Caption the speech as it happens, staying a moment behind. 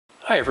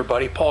Hi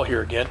everybody, Paul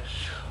here again.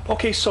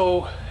 Okay,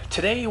 so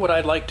today what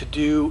I'd like to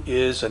do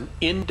is an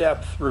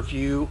in-depth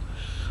review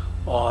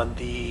on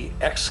the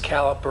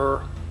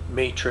Excalibur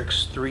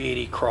Matrix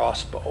 380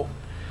 crossbow.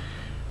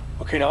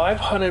 Okay, now I've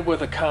hunted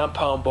with a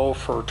compound bow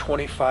for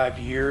 25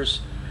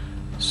 years,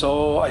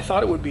 so I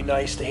thought it would be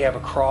nice to have a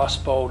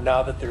crossbow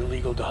now that they're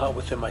legal to hunt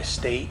within my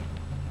state.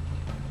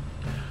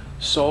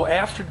 So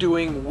after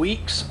doing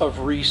weeks of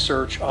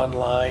research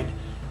online,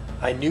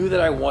 I knew that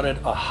I wanted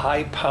a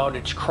high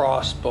poundage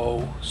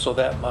crossbow so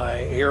that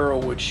my arrow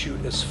would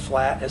shoot as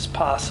flat as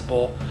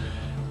possible,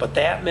 but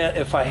that meant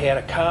if I had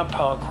a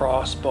compound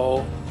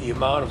crossbow, the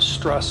amount of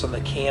stress on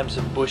the cams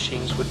and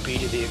bushings would be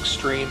to the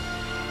extreme,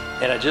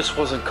 and I just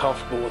wasn't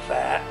comfortable with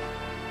that.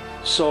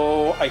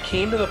 So I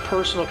came to the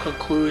personal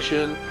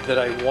conclusion that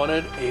I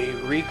wanted a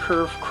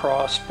recurve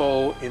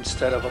crossbow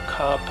instead of a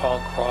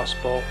compound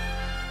crossbow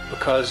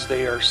because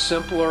they are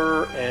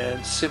simpler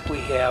and simply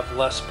have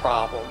less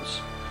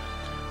problems.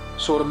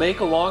 So to make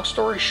a long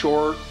story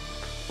short,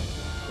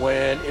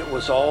 when it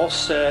was all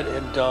said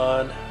and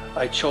done,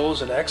 I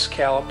chose an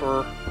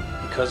Excalibur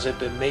because they've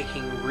been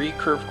making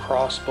recurve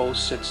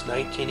crossbows since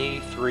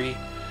 1983,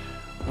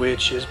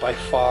 which is by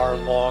far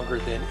longer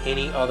than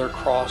any other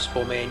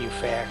crossbow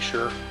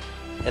manufacturer,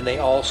 and they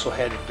also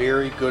had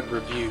very good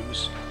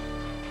reviews.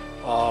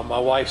 My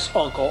wife's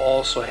uncle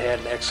also had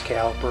an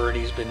Excalibur and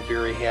he's been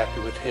very happy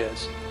with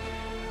his.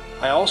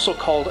 I also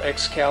called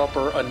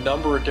Excalibur a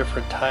number of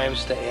different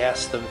times to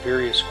ask them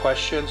various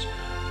questions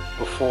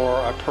before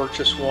I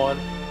purchased one.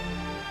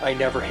 I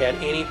never had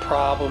any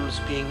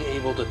problems being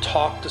able to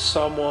talk to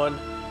someone.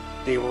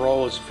 They were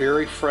always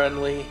very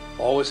friendly,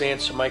 always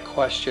answered my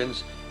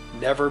questions,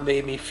 never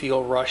made me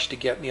feel rushed to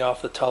get me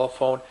off the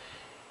telephone,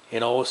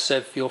 and always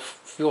said feel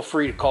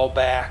free to call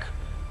back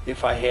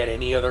if I had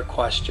any other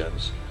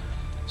questions.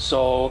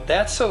 So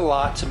that's a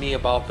lot to me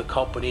about the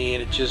company,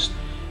 and it just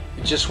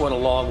went a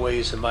long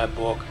ways in my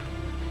book.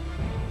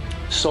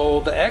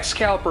 So the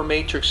Excalibur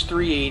Matrix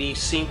 380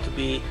 seemed to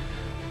be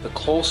the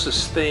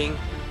closest thing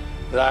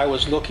that I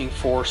was looking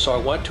for, so I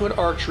went to an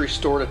archery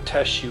store to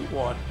test shoot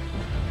one.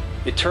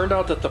 It turned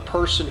out that the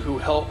person who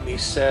helped me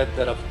said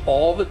that of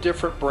all the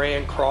different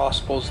brand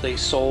crossbows they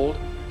sold,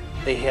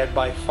 they had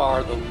by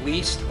far the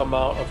least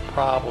amount of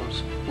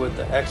problems with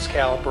the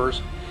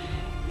Excaliburs,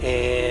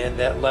 and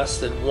that less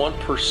than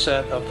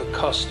 1% of the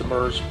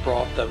customers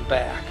brought them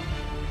back.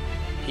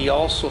 He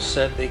also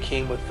said they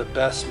came with the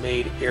best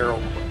made arrow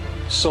clip.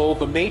 So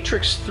the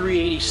Matrix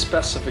 380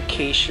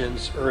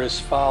 specifications are as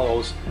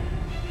follows.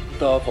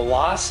 The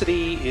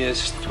velocity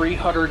is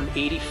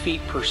 380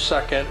 feet per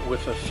second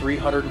with a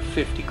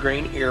 350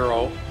 grain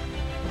arrow.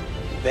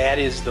 That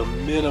is the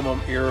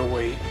minimum arrow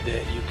weight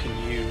that you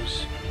can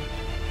use.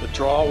 The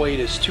draw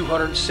weight is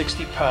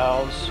 260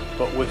 pounds,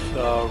 but with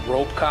a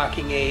rope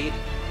cocking aid,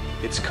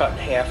 it's cut in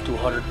half to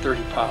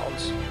 130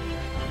 pounds.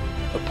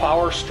 The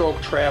power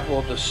stroke travel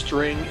of the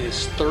string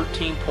is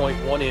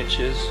 13.1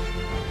 inches.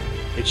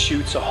 It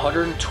shoots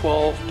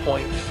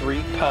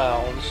 112.3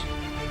 pounds.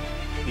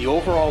 The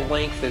overall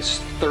length is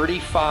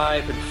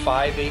 35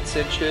 5/8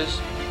 inches.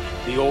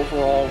 The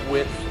overall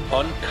width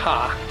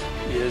uncocked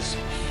is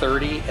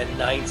 30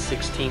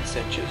 9/16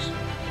 inches.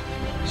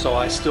 So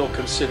I still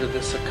consider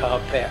this a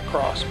compact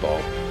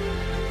crossbow.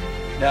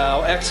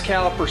 Now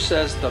Excalibur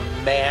says the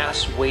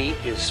mass weight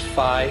is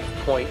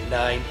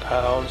 5.9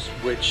 pounds,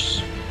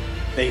 which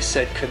they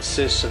said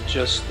consists of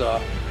just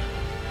the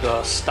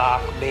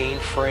stock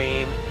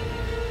mainframe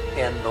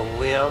and the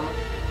limb.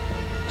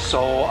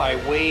 So I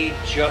weighed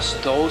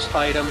just those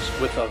items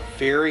with a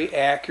very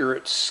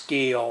accurate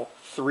scale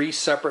 3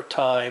 separate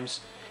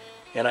times,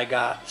 and I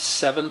got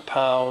 7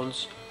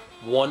 pounds,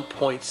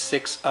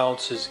 1.6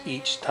 ounces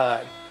each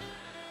time.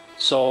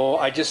 So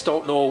I just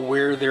don't know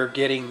where they're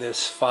getting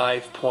this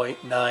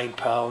 5.9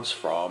 pounds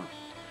from.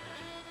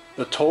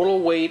 The total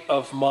weight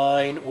of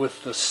mine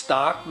with the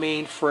stock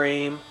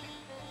mainframe,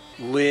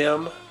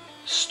 limb,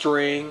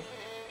 string,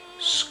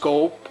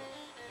 scope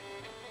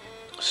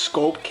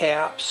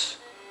caps,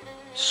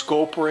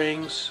 scope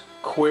rings,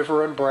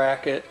 quiver and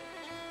bracket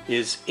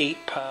is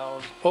 8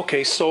 pounds.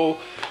 Okay, so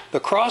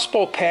the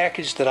crossbow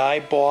package that I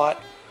bought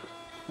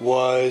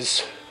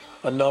was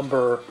a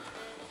number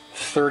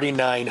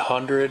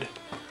 3900,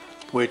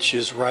 which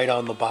is right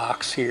on the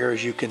box here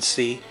as you can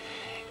see,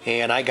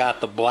 and I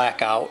got the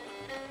blackout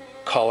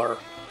color,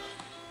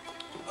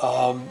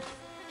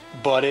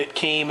 but it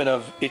came in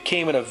a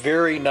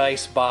very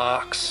nice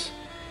box,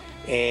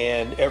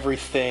 and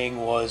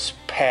everything was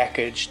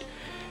packaged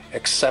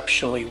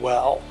exceptionally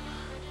well.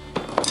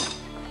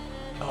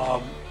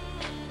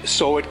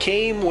 So it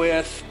came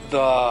with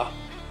the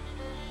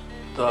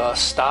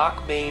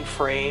stock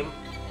mainframe.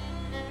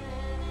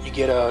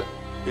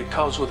 It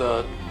comes with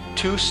a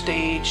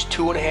 2-stage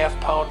 2.5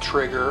 pound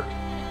trigger.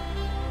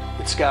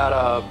 It's got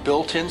a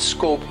built-in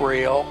scope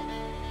rail.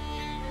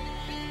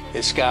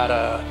 It's got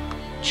a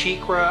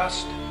cheek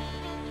rest.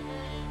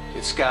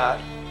 It's got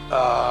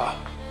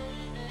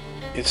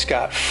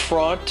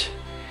front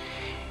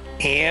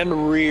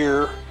and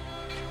rear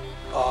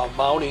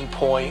mounting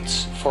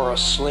points for a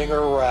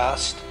slinger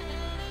rest.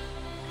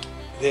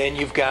 Then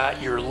you've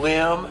got your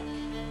limb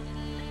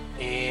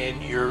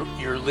and your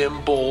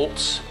limb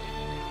bolts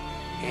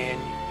and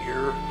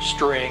your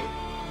string.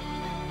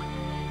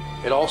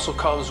 It also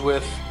comes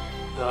with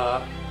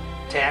the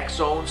tack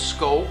zone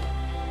scope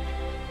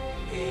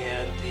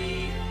and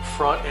the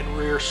front and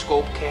rear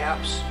scope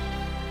caps,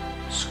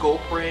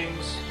 scope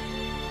rings.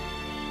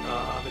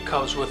 It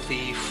comes with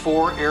the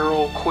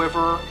 4-arrow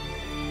quiver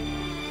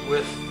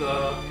with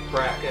the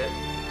bracket,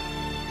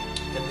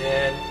 and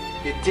then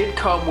it did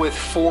come with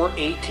 4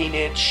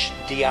 18-inch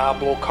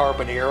Diablo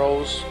carbon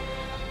arrows,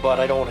 but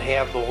I don't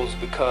have those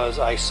because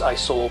I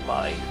sold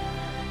mine,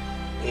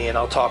 and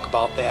I'll talk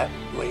about that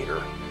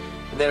later.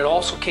 And then it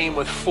also came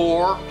with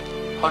 4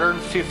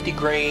 150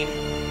 grain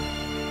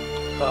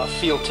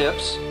field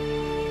tips.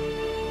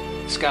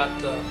 It's got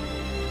the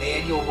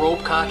manual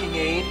rope cocking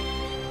aid,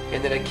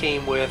 and then it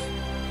came with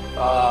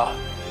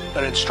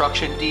an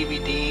instruction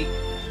DVD,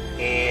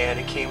 and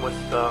it came with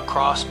the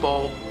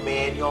Crossbow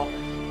manual,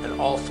 and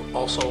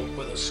also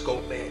with a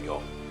scope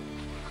manual.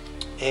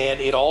 And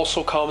it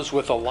also comes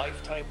with a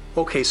lifetime.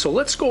 Okay, so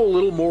let's go a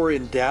little more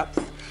in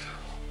depth.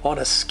 On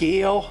a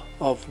scale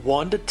of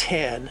 1 to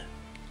 10,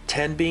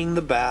 10 being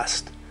the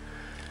best,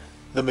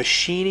 the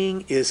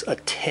machining is a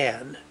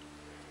 10.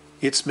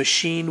 It's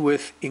machined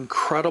with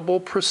incredible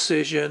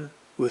precision,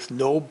 with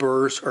no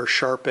burrs or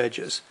sharp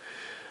edges.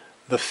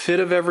 The fit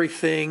of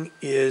everything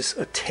is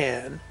a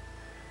 10,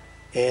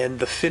 and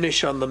the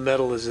finish on the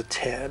metal is a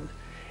 10.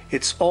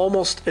 It's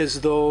almost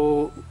as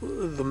though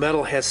the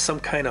metal has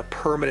some kind of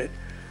permanent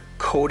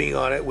coating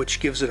on it, which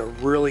gives it a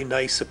really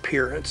nice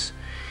appearance.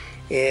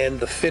 And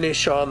the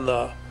finish on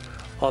the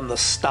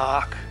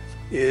stock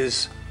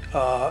is,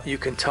 you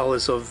can tell,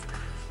 is of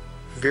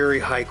very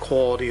high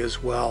quality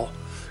as well.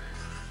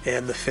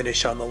 And the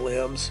finish on the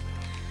limbs.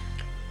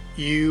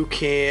 You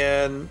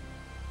can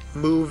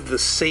move the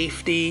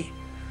safety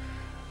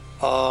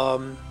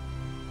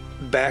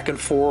back and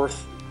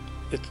forth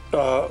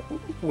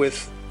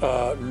with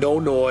no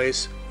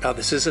noise. Now,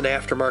 this is an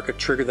aftermarket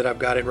trigger that I've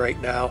got in right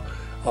now.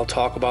 I'll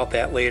talk about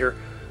that later,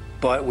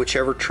 but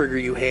whichever trigger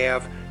you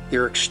have,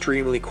 they're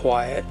extremely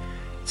quiet.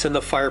 It's in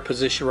the fire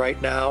position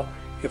right now.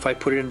 If I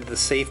put it into the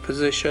safe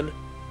position,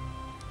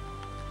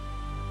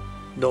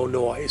 no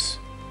noise.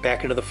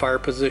 Back into the fire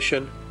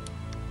position,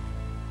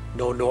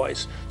 no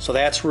noise. So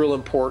that's real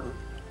important.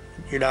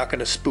 You're not going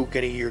to spook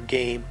any of your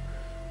game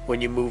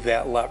when you move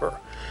that lever.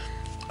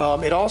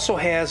 It also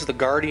has the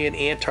Guardian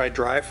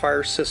anti-dry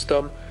fire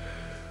system,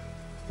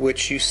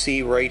 which you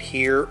see right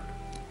here.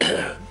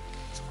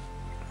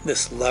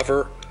 This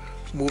lever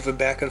moving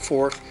back and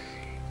forth.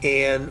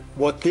 And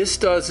what this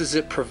does is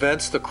it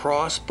prevents the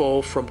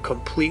crossbow from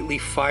completely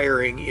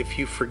firing if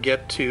you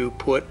forget to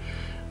put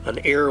an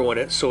arrow in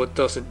it, so it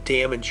doesn't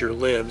damage your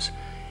limbs,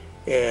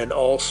 and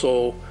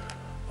also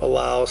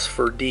allows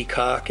for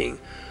decocking.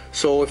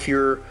 So if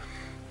you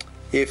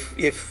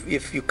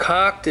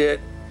cocked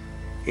it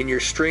and your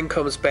string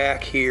comes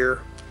back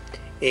here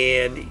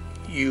and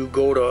you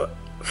go to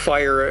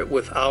fire it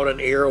without an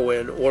arrow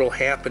in, what'll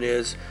happen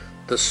is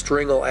the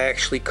string will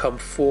actually come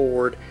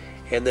forward,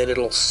 and then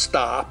it'll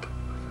stop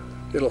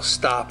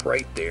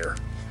right there,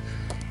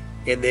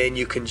 and then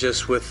you can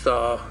just, with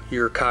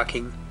your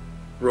cocking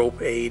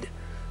rope aid,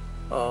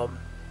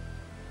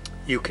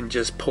 you can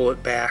just pull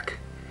it back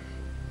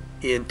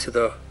into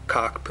the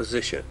cock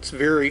position. It's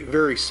very,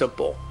 very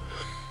simple.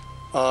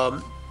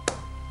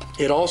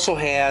 It also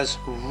has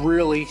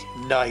really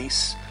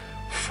nice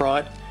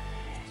front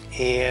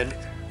and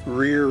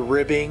rear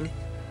ribbing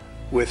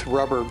with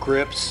rubber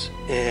grips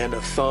and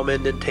a thumb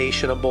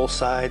indentation on both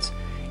sides.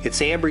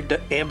 It's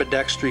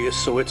ambidextrous,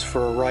 so it's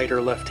for a right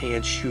or left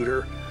hand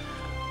shooter.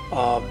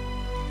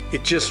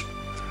 It just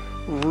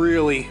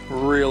really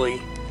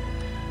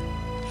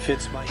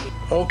fits my hand.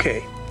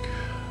 Okay,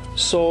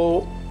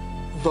 so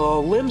the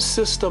limb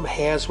system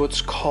has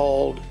what's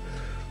called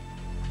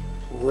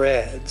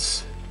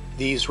REDS,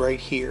 these right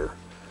here,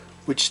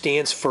 which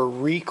stands for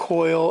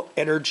Recoil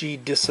Energy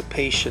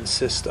Dissipation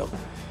System.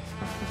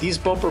 These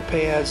bumper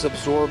pads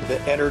absorb the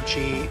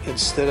energy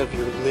instead of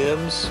your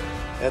limbs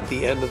at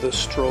the end of the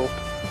stroke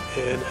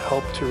and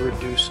help to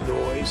reduce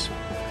noise.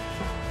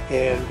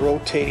 And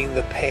rotating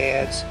the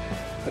pads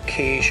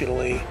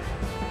occasionally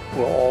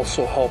will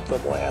also help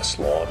them last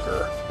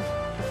longer.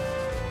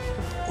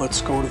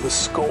 Let's go to the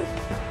scope.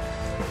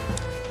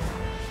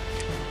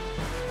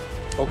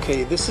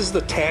 Okay, this is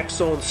the tack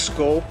zone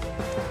scope.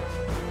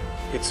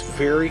 It's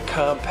very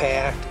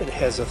compact and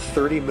has a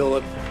 30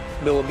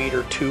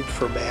 millimeter tube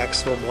for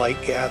maximum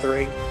light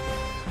gathering.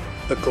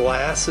 The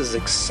glass is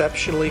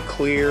exceptionally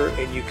clear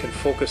and you can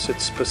focus it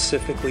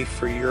specifically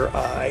for your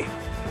eye.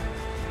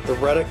 The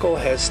reticle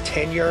has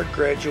 10-yard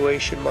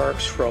graduation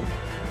marks from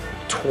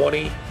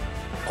 20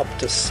 up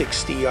to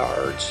 60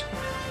 yards.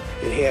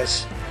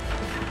 It's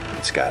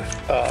got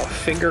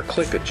finger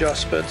click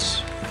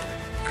adjustments.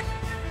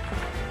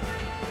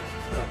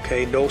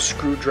 Okay, no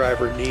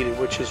screwdriver needed,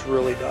 which is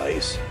really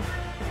nice.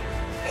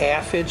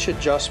 1/2-inch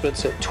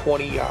adjustments at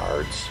 20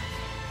 yards.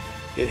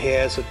 It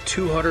has a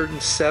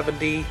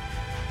 270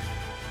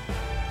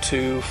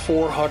 to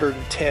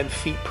 410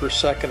 feet per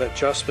second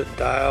adjustment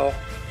dial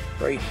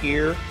right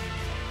here.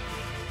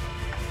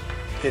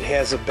 It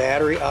has a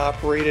battery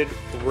operated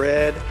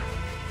red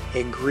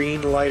and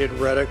green lighted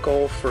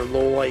reticle for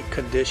low light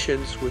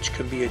conditions, which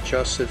can be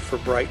adjusted for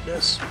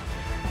brightness.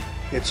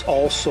 It's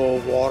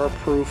also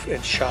waterproof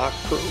and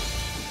shockproof.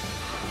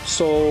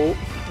 So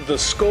the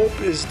scope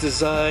is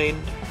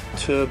designed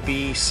to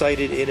be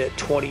sighted in at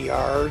 20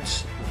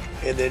 yards,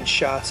 and then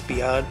shots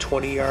beyond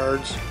 20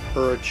 yards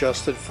are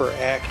adjusted for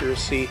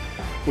accuracy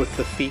with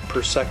the feet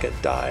per second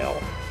dial.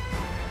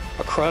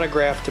 A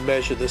chronograph to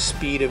measure the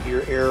speed of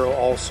your arrow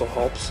also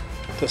helps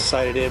to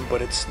sight it in,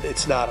 but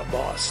it's not a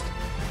must.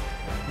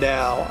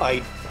 Now,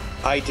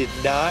 I did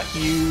not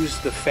use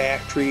the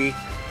factory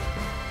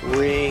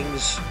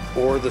rings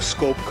or the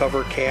scope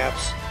cover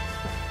caps,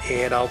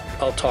 and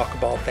I'll talk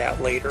about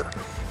that later.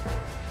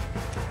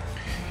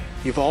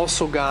 You've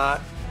also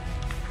got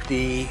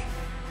the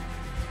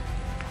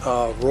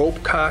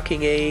rope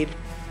cocking aid.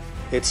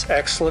 It's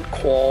excellent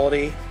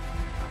quality.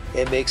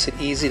 It makes it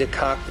easy to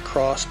cock the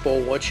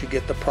crossbow once you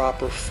get the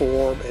proper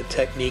form and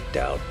technique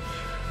down.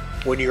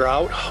 When you're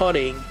out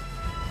hunting,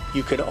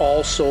 you can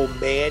also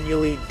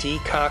manually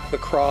decock the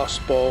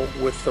crossbow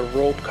with the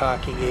rope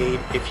cocking aid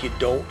if you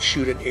don't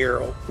shoot an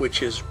arrow,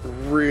 which is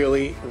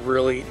really,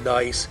 really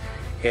nice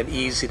and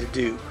easy to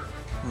do.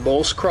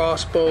 Most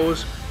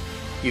crossbows,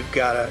 you've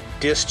got to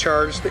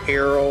discharge the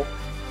arrow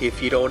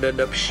if you don't end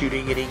up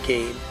shooting any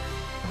game.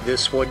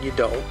 This one you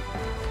don't.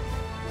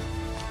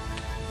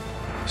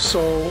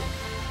 So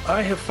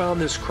I have found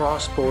this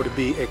crossbow to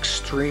be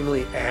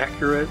extremely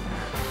accurate.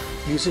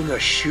 Using a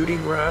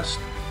shooting rest,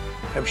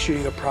 I'm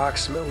shooting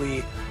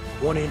approximately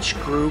 1-inch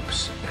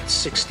groups at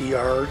 60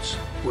 yards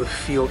with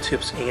field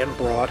tips and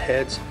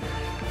broadheads.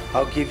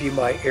 I'll give you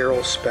my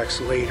arrow specs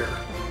later.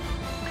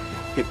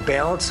 It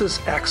balances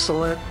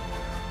excellent.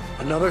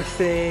 Another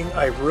thing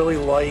I really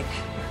like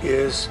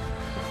is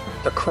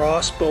the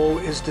crossbow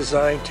is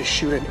designed to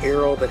shoot an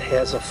arrow that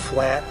has a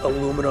flat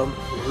aluminum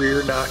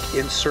rear nock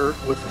insert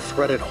with a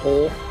threaded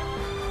hole.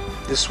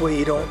 This way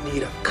you don't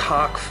need a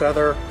cock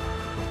feather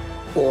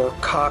or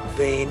cock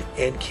vane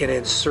and can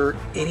insert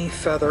any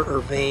feather or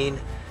vane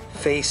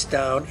face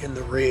down in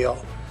the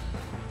rail.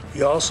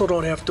 You also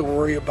don't have to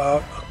worry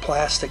about a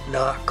plastic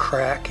nock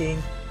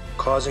cracking,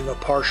 causing a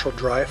partial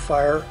dry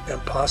fire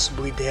and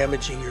possibly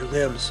damaging your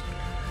limbs.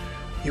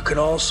 You can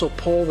also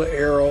pull the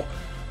arrow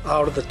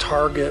out of the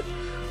target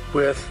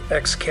with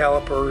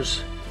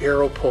Excalibur's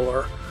arrow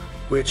puller,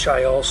 which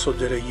I also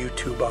did a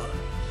YouTube on.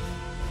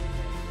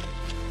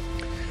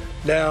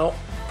 Now,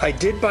 I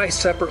did buy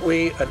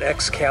separately an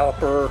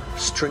Excalibur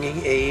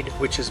stringing aid,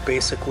 which is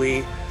basically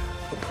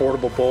a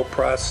portable bow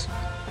press,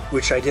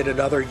 which I did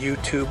another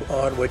YouTube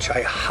on, which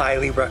I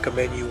highly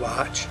recommend you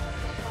watch.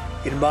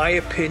 In my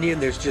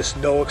opinion, there's just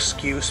no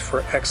excuse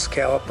for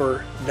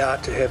Excalibur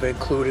not to have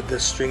included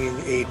the stringing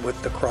aid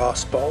with the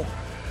crossbow.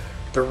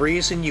 The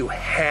reason you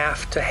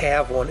have to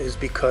have one is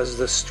because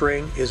the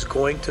string is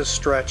going to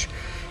stretch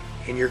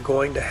and you're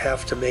going to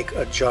have to make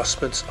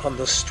adjustments on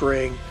the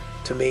string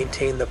to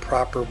maintain the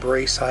proper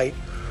brace height,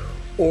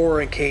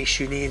 or in case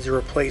you need to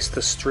replace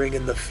the string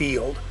in the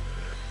field.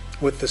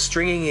 With the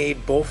stringing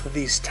aid, both of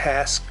these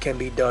tasks can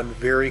be done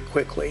very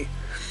quickly.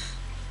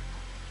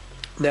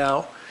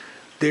 Now,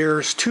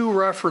 there's two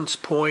reference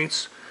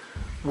points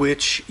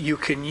which you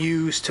can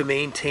use to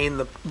maintain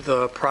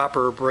the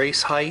proper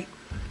brace height,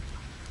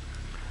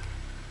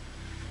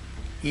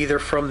 either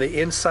from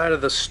the inside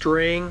of the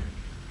string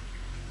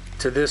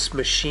to this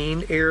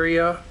machine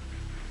area,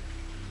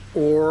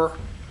 or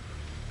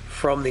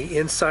from the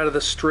inside of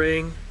the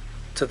string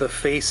to the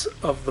face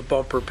of the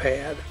bumper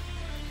pad.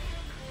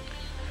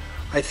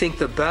 I think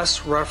the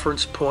best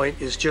reference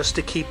point is just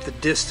to keep the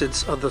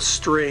distance of the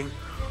string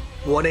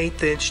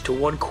 1/8 inch to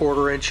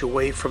 1/4 inch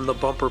away from the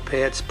bumper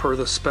pads per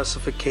the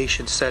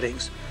specification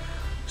settings.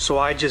 So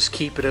I just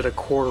keep it at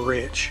 1/4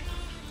 inch.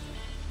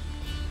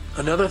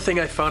 Another thing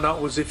I found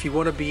out was if you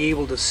want to be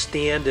able to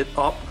stand it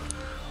up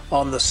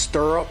on the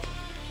stirrup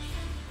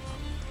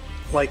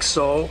like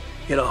so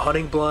in a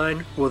hunting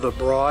blind with a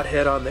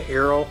broadhead on the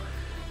arrow,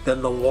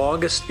 then the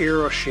longest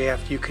arrow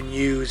shaft you can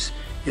use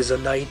is a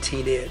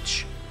 19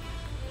 inch.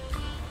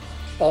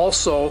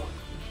 Also,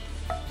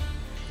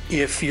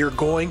 if you're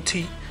going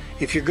to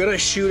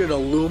shoot an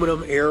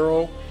aluminum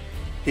arrow,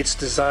 it's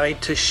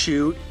designed to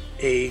shoot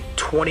a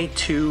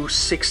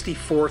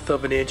 22/64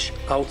 of an inch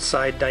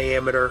outside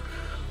diameter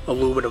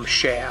aluminum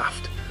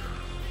shaft.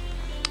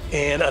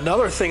 And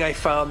another thing I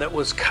found that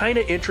was kind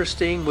of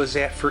interesting was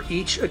that for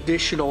each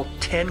additional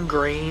 10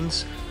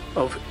 grains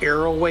of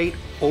arrow weight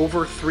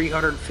over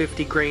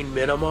 350 grain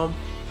minimum,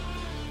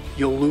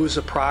 you'll lose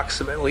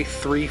approximately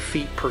 3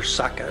 feet per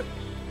second.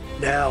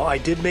 Now, I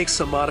did make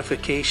some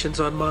modifications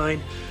on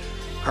mine.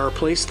 I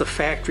replaced the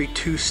factory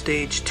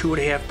 2-stage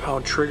 2.5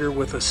 pound trigger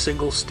with a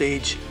single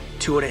stage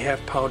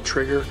 2.5 pound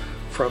trigger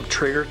from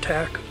Trigger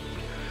Tech.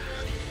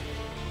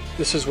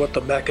 This is what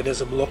the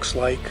mechanism looks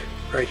like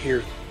right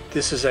here.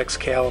 This is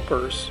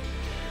Excalibur's.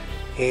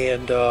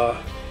 and the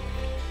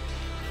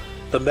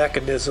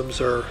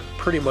mechanisms are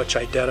pretty much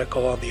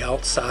identical on the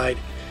outside.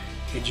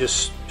 You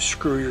just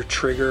screw your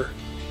trigger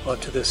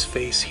onto this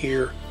face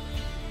here.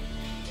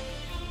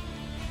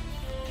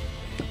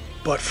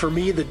 But for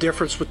me, the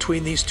difference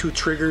between these two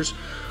triggers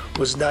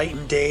was night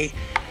and day.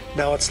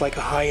 Now it's like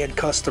a high-end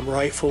custom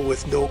rifle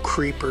with no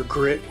creep or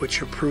grit,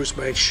 which improves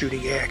my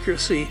shooting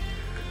accuracy.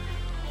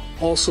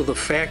 Also, the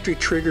factory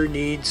trigger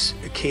needs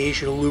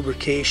occasional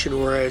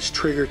lubrication, whereas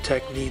Trigger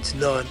Tech needs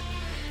none.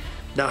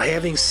 Now,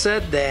 having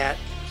said that,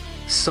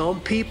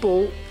 some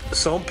people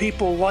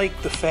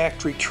like the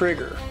factory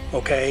trigger,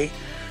 okay?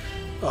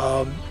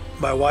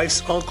 My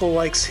wife's uncle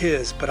likes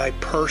his, but I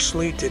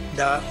personally did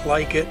not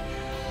like it,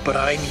 but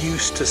I'm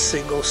used to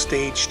single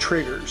stage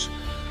triggers.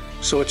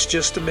 So it's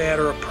just a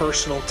matter of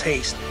personal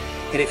taste.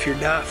 And if you're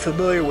not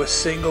familiar with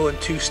single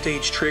and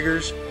two-stage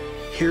triggers,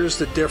 here's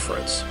the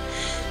difference.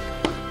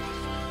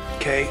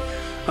 Okay,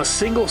 a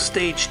single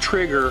stage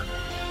trigger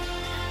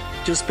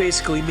just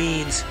basically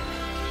means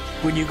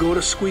when you go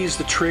to squeeze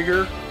the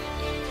trigger,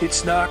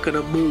 it's not going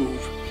to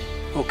move.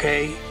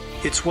 Okay,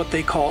 it's what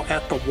they call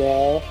at the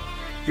wall.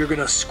 You're going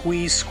to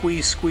squeeze,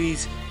 squeeze,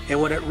 squeeze,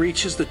 and when it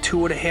reaches the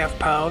 2.5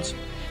 pounds,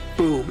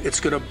 boom, it's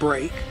going to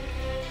break.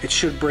 It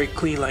should break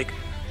clean like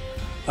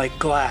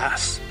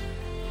glass,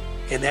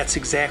 and that's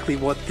exactly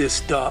what this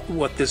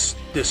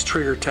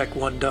Trigger Tech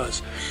one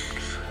does.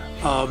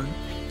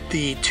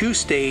 The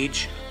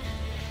two-stage,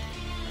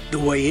 the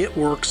way it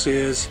works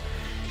is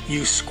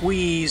you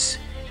squeeze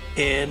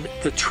and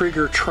the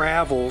trigger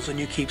travels, and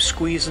you keep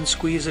squeezing,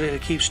 squeezing, and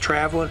it keeps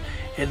traveling,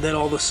 and then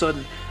all of a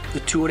sudden the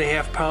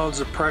 2.5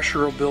 pounds of pressure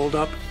will build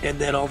up, and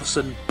then all of a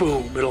sudden,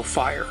 boom, it'll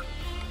fire.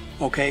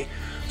 Okay,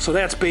 so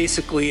that's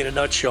basically, in a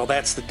nutshell,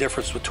 that's the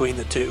difference between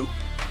the two.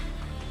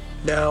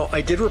 Now,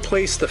 I did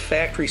replace the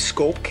factory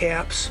scope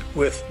caps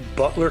with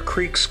Butler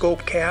Creek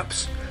scope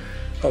caps.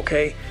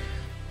 Okay,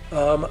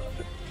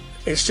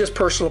 it's just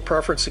personal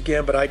preference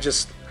again, but I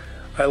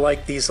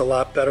like these a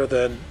lot better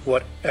than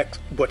what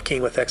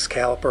came with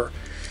Excalibur.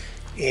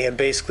 And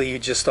basically, you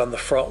just, on the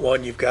front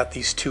one, you've got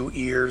these two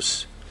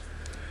ears,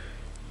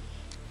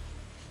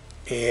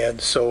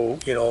 and so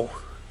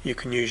you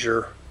can use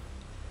your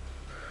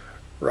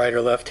right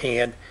or left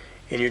hand,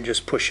 and you're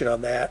just pushing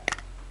on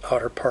that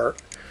outer part,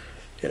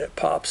 and it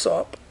pops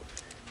up.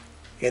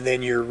 And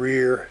then your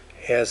rear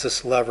has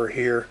this lever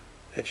here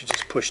that you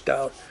just push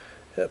down,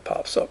 and it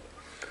pops up.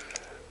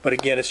 But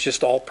again, it's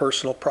just all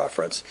personal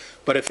preference.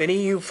 But if any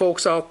of you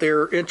folks out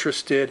there are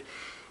interested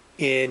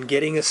in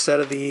getting a set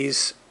of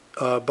these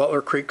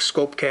Butler Creek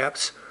scope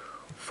caps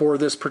for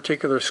this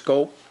particular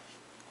scope,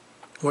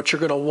 what you're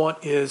going to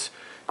want is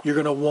you're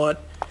going to want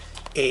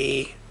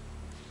a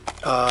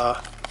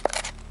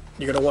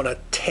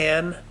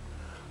 10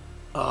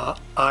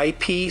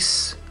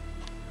 eyepiece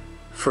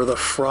for the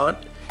front,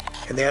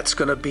 and that's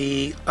going to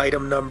be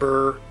item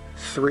number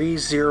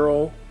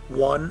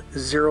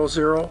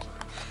 30100.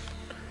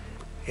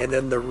 And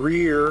then the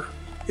rear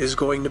is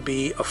going to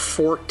be a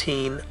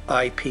 14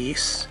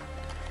 eyepiece,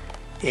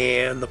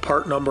 and the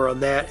part number on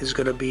that is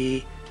going to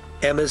be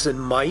M as in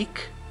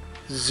Mike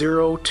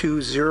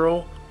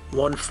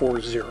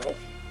 020140.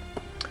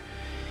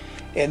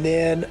 And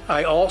then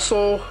I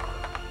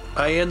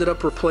ended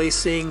up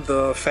replacing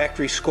the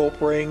factory scope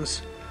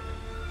rings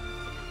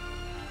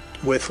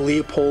with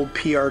Leopold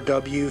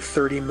PRW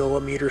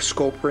 30mm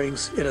scope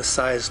rings in a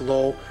size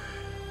low,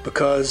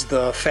 because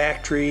the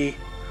factory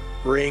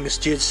rings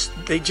just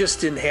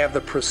didn't have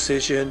the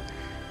precision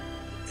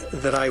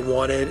that I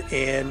wanted,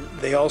 and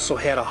they also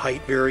had a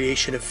height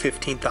variation of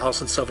 15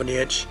 thousandths of an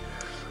inch,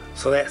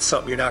 so that's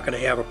something you're not going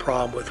to have a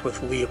problem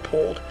with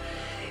Leopold.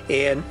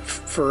 And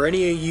for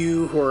any of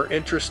you who are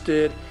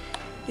interested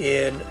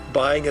in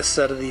buying a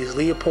set of these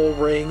Leopold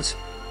rings,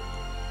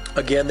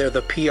 again, they're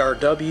the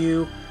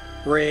PRW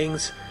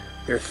rings.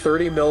 They're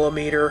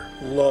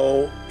 30mm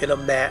low in a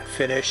matte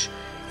finish,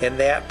 and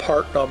that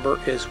part number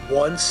is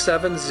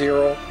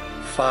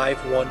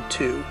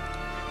 170512.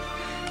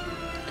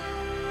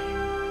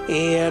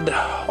 And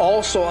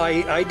also,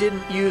 I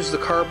didn't use the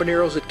carbon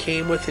arrows it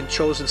came with and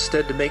chose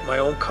instead to make my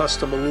own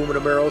custom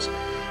aluminum arrows,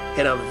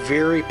 and I'm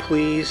very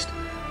pleased.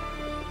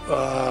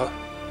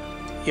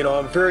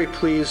 I'm very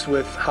pleased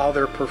with how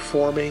they're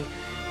performing.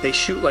 They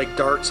shoot like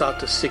darts out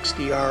to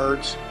 60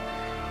 yards,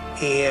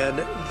 and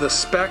the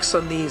specs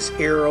on these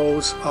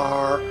arrows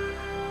are: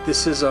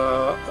 this is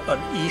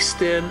an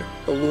Easton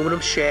aluminum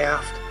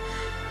shaft,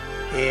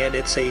 and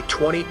it's a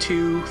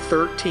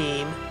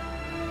 2213,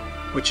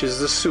 which is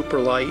the super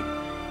light,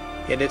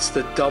 and it's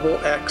the double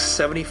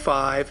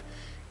X75,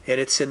 and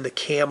it's in the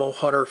camo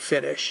hunter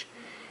finish.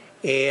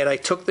 And I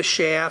took the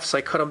shafts, I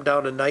cut it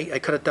down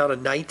to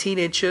 19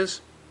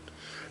 inches.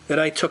 Then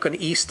I took an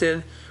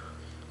Easton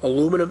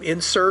aluminum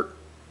insert,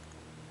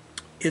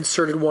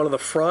 inserted one in the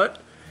front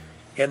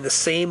and the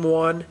same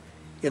one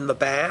in the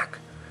back.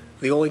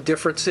 The only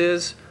difference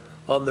is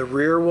on the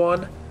rear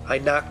one, I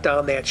knocked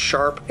down that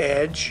sharp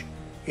edge,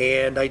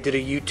 and I did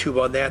a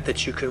YouTube on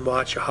that you can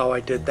watch how I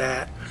did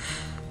that.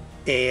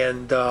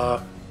 And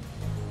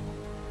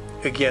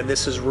again,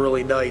 this is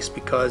really nice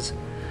because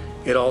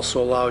it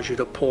also allows you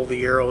to pull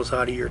the arrows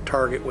out of your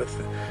target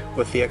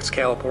with the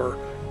Excalibur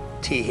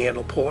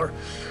T-handle puller.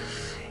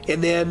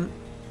 And then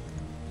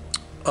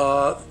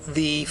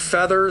the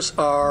feathers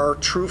are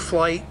True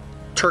Flight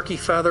turkey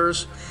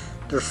feathers.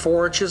 They're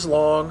 4 inches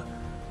long,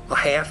 a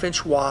 1/2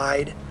 inch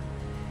wide,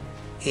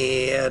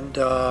 and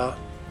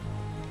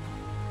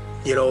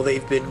you know,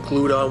 they've been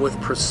glued on with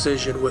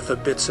precision with a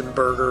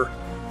Bitzenberger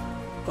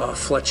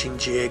fletching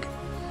jig.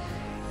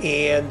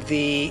 And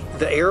the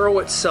arrow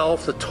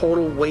itself, the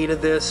total weight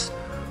of this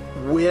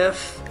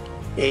with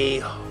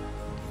a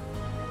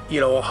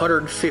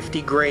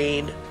 150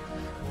 grain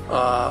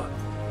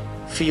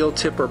field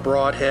tip or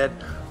broadhead,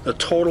 the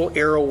total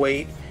arrow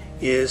weight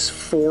is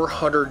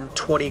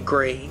 420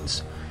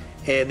 grains,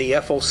 and the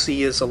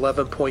FOC is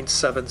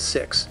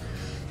 11.76.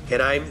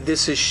 And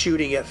this is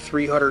shooting at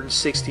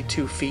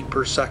 362 feet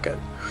per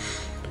second.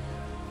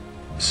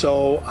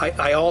 So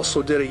I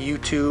also did a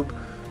YouTube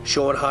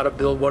showing how to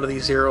build one of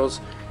these arrows,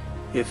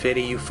 if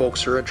any of you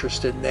folks are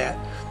interested in that.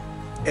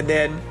 And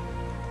then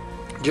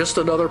just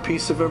another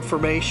piece of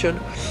information,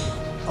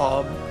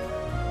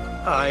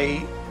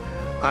 I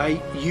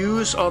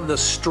use on the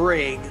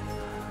string,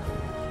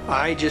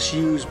 I just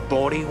use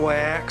boning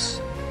wax,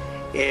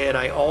 and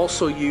I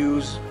also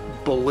use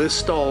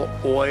Ballista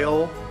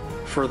oil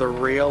for the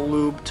rail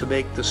lube to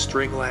make the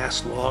string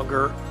last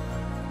longer.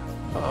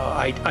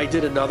 I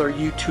did another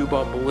YouTube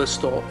on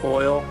Ballista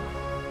oil,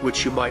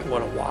 which you might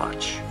want to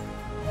watch.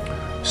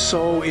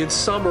 So in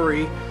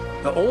summary,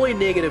 the only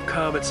negative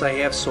comments I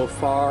have so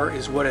far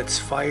is when it's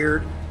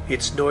fired,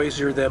 it's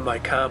noisier than my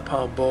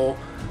compound bow,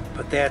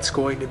 but that's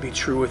going to be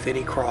true with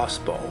any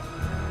crossbow.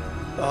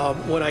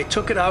 When I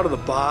took it out of the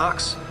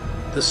box,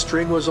 the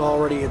string was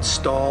already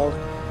installed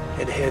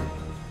and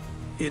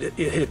it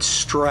had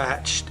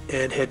stretched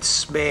and had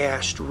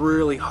smashed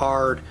really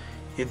hard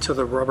into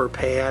the rubber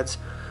pads,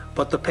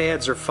 but the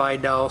pads are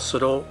fine now, so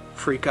don't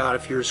freak out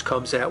if yours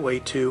comes that way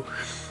too.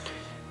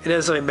 And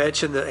as I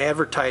mentioned, the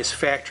advertised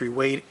factory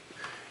weight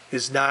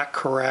is not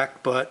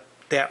correct, but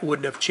that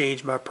wouldn't have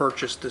changed my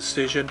purchase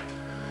decision.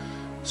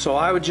 So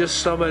I would just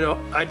sum it up.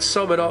 I'd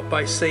sum it up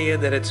by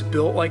saying that it's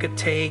built like a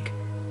tank,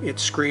 it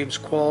screams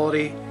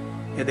quality,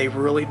 and they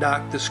really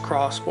knocked this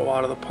crossbow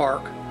out of the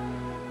park.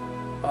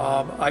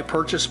 I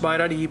purchased mine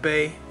on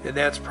eBay, and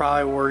that's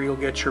probably where you'll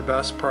get your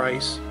best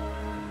price.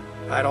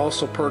 I'd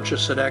also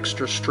purchase an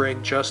extra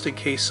string just in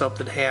case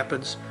something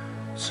happens,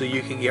 so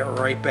you can get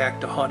right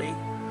back to hunting.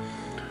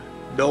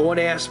 No one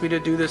asked me to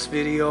do this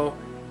video,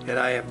 and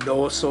I have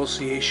no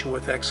association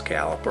with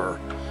Excalibur.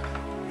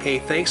 Hey,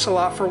 thanks a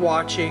lot for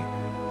watching.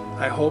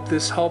 I hope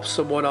this helps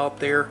someone out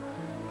there.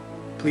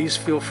 Please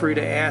feel free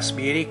to ask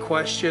me any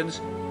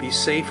questions. Be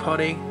safe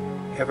hunting.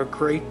 Have a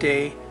great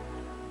day.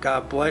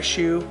 God bless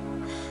you.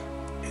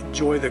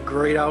 Enjoy the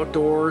great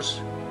outdoors.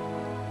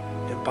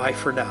 And bye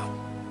for now.